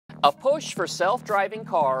A push for self-driving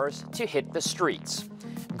cars to hit the streets.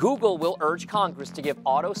 Google will urge Congress to give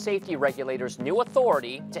auto safety regulators new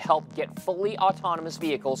authority to help get fully autonomous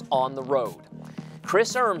vehicles on the road.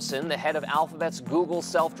 Chris Urmson, the head of Alphabet's Google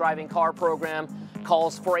self-driving car program,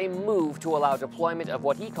 calls for a move to allow deployment of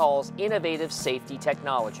what he calls innovative safety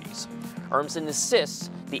technologies. Urmson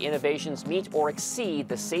insists the innovations meet or exceed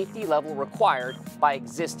the safety level required by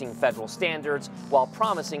existing federal standards while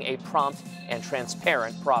promising a prompt and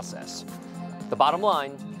transparent process. The bottom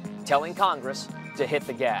line, telling Congress to hit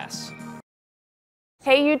the gas.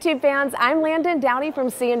 Hey YouTube fans, I'm Landon Dowdy from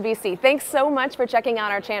CNBC. Thanks so much for checking out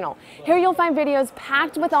our channel. Here you'll find videos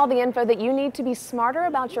packed with all the info that you need to be smarter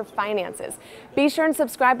about your finances. Be sure and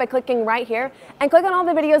subscribe by clicking right here and click on all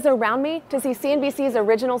the videos around me to see CNBC's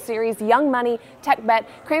original series Young Money, Tech Bet,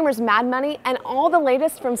 Kramer's Mad Money, and all the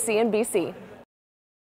latest from CNBC.